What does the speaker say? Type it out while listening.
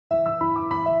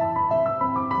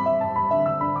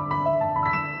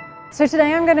So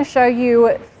today I'm going to show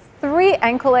you 3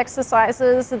 ankle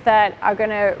exercises that are going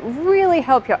to really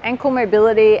help your ankle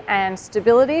mobility and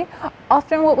stability.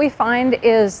 Often what we find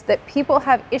is that people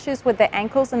have issues with their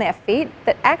ankles and their feet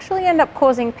that actually end up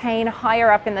causing pain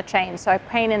higher up in the chain. So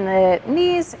pain in the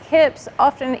knees, hips,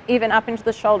 often even up into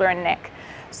the shoulder and neck.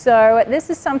 So this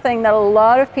is something that a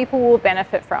lot of people will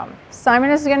benefit from. Simon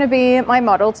is going to be my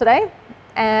model today.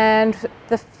 And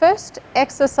the first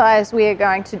exercise we are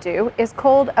going to do is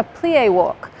called a plie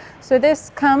walk. So this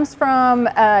comes from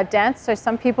dance, so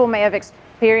some people may have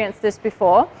experienced this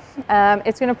before.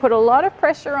 It's going to put a lot of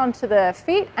pressure onto the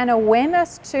feet and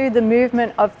awareness to the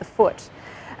movement of the foot.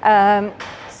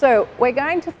 So we're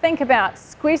going to think about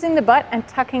squeezing the butt and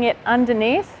tucking it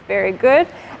underneath, very good,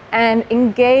 and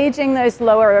engaging those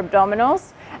lower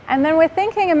abdominals. And then we're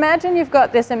thinking, imagine you've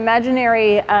got this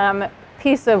imaginary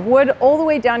piece of wood all the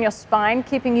way down your spine,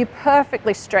 keeping you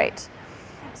perfectly straight.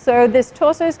 So this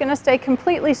torso is going to stay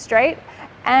completely straight,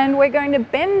 and we're going to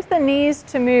bend the knees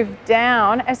to move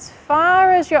down as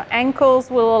far as your ankles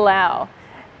will allow.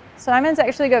 Simon's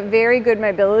actually got very good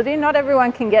mobility. Not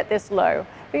everyone can get this low,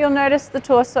 but you'll notice the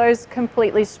torso is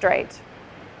completely straight.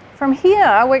 From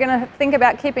here, we're going to think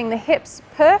about keeping the hips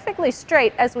perfectly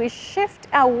straight as we shift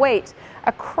our weight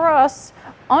across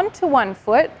onto one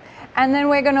foot. And then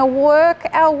we're going to work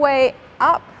our way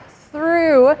up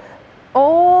through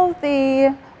all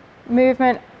the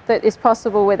movement that is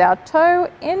possible with our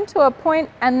toe into a point,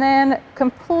 and then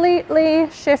completely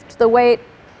shift the weight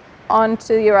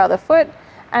onto your other foot,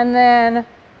 and then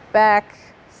back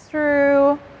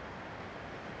through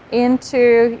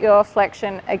into your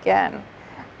flexion again.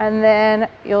 And then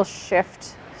you'll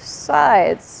shift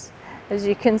sides, as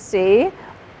you can see,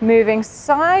 moving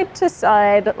side to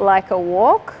side like a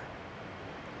walk.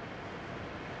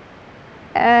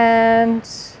 And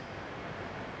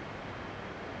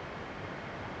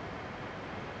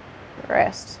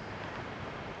rest.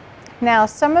 Now,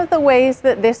 some of the ways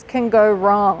that this can go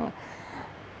wrong.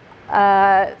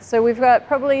 So we've got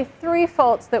probably 3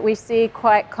 faults that we see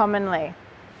quite commonly.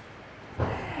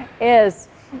 Is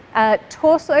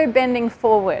torso bending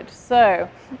forward. So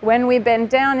when we bend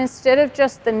down, instead of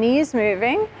just the knees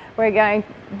moving,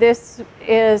 this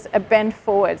is a bend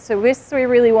forward. So this we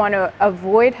really want to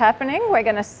avoid happening. We're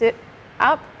going to sit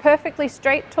up, perfectly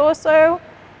straight torso,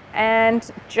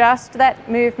 and just that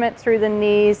movement through the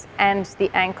knees and the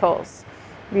ankles.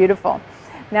 Beautiful.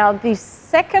 Now, the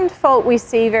second fault we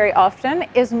see very often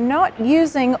is not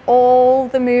using all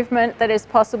the movement that is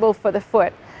possible for the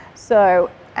foot. So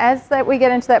as we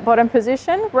get into that bottom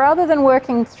position, rather than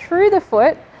working through the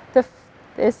foot,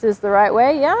 this is the right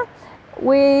way, yeah?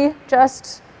 We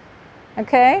just,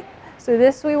 okay, so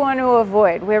this we want to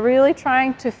avoid. We're really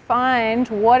trying to find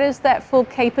what is that full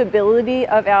capability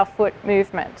of our foot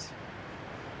movement.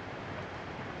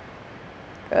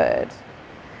 Good.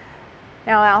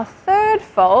 Now our third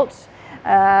fault,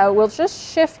 we'll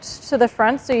just shift to the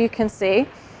front so you can see.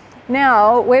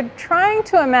 Now we're trying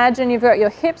to imagine you've got your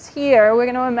hips here. We're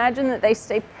going to imagine that they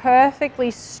stay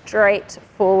perfectly straight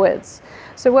forwards.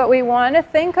 So what we want to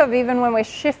think of even when we're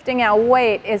shifting our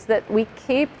weight is that we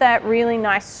keep that really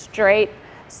nice straight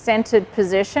centered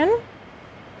position.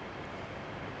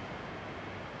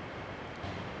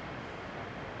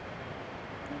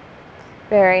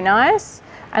 Very nice.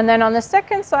 And then on the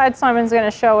second side, Simon's going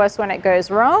to show us when it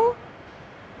goes wrong.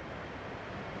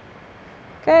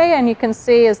 Okay, and you can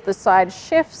see as the side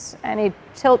shifts and he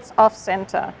tilts off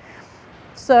center.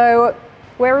 So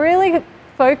we're really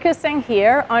focusing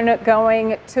here on it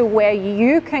going to where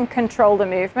you can control the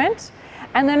movement,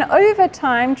 and then over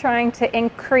time trying to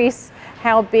increase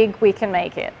how big we can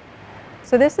make it.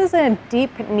 So this is a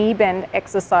deep knee bend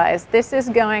exercise. This is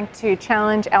going to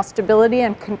challenge our stability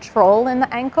and control in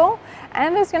the ankle,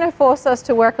 and it's going to force us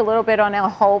to work a little bit on our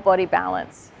whole body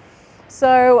balance.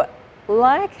 So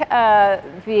like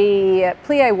the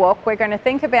plie walk, we're going to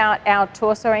think about our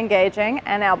torso engaging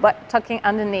and our butt tucking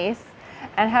underneath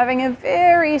and having a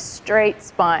very straight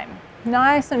spine.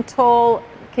 Nice and tall,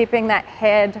 keeping that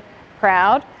head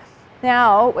proud.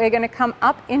 Now we're going to come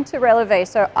up into releve,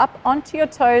 so up onto your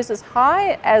toes as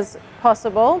high as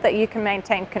possible that you can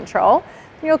maintain control.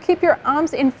 You'll keep your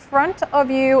arms in front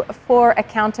of you for a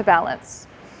counterbalance.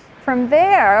 From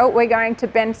there, we're going to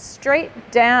bend straight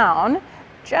down,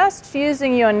 just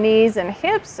using your knees and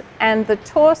hips and the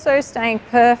torso staying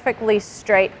perfectly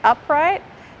straight upright.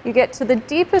 You get to the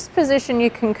deepest position you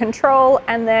can control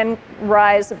and then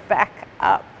rise back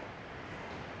up.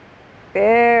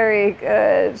 Very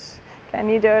good. Can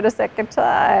you do it a second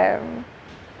time?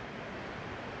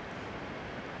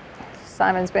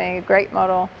 Simon's being a great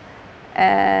model.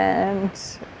 And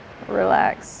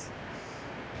relax.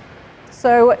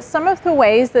 So some of the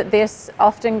ways that this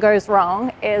often goes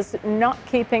wrong is not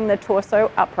keeping the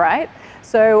torso upright.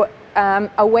 So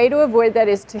a way to avoid that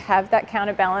is to have that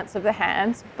counterbalance of the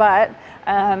hands, but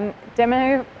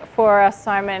demo for us,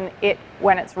 Simon, it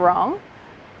when it's wrong.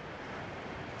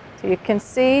 So you can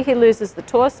see he loses the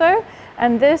torso,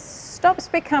 and this stops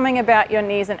becoming about your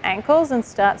knees and ankles and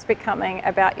starts becoming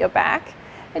about your back.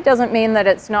 It doesn't mean that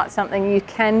it's not something you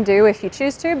can do if you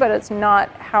choose to, but it's not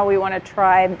how we want to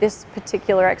try this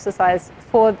particular exercise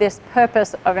for this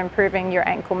purpose of improving your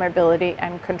ankle mobility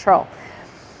and control.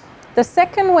 The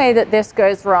second way that this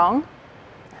goes wrong,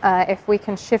 if we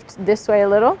can shift this way a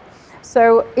little.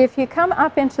 So if you come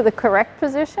up into the correct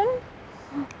position,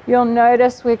 you'll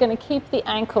notice we're going to keep the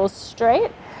ankles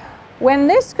straight. When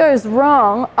this goes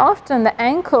wrong, often the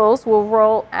ankles will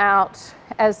roll out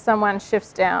as someone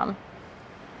shifts down.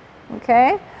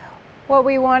 Okay? What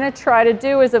we want to try to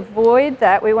do is avoid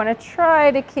that. We want to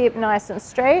try to keep nice and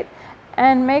straight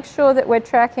and make sure that we're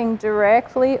tracking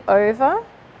directly over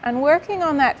and working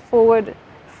on that forward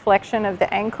flexion of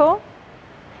the ankle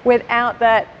without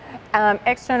that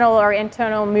external or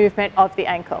internal movement of the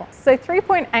ankle. So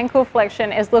 3-point ankle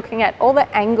flexion is looking at all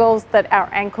the angles that our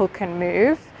ankle can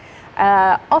move.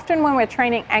 Often when we're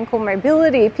training ankle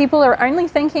mobility, people are only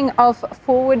thinking of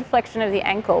forward flexion of the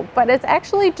ankle, but it's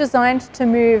actually designed to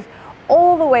move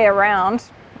all the way around,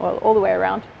 well, all the way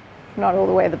around, not all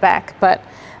the way to the back, but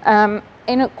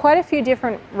in quite a few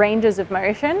different ranges of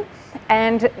motion.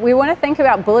 And we want to think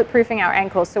about bulletproofing our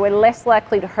ankles so we're less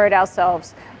likely to hurt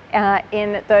ourselves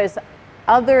in those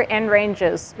other end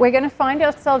ranges. We're going to find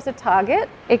ourselves a target.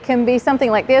 It can be something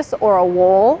like this or a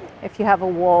wall if you have a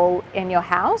wall in your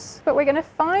house. But we're going to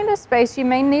find a space. You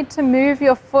may need to move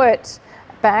your foot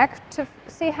back to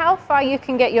see how far you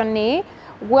can get your knee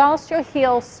whilst your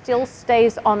heel still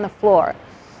stays on the floor.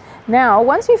 Now,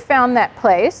 once you've found that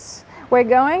place, we're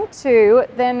going to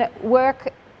then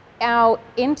work our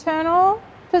internal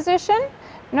position,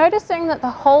 noticing that the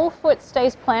whole foot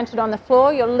stays planted on the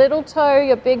floor, your little toe,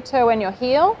 your big toe, and your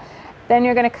heel. Then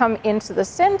you're going to come into the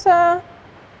center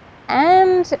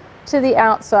and to the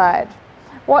outside.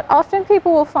 What often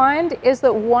people will find is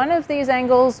that one of these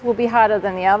angles will be harder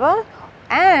than the other,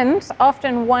 and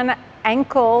often one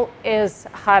ankle is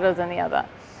harder than the other.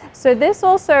 So this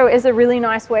also is a really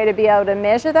nice way to be able to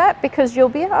measure that, because you'll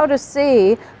be able to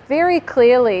see very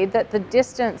clearly that the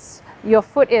distance your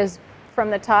foot is from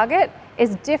the target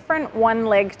is different one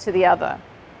leg to the other.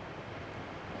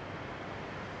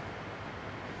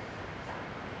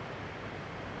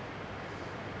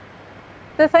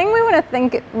 The thing we want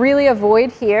to really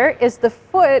avoid here is the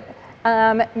foot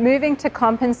moving to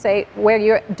compensate where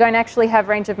you don't actually have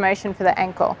range of motion for the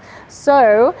ankle.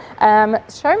 So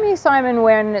show me, Simon,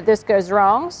 when this goes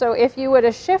wrong. So if you were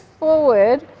to shift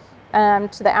forward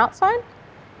to the outside,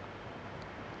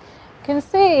 you can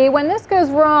see when this goes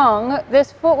wrong,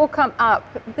 this foot will come up.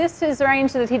 This is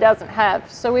range that he doesn't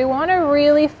have. So we want to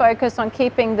really focus on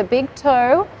keeping the big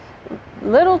toe,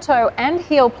 little toe, and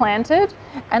heel planted,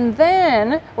 and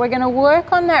then we're going to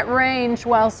work on that range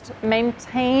whilst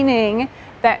maintaining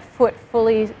that foot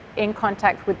fully in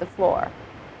contact with the floor.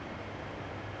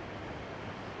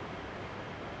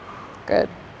 Good.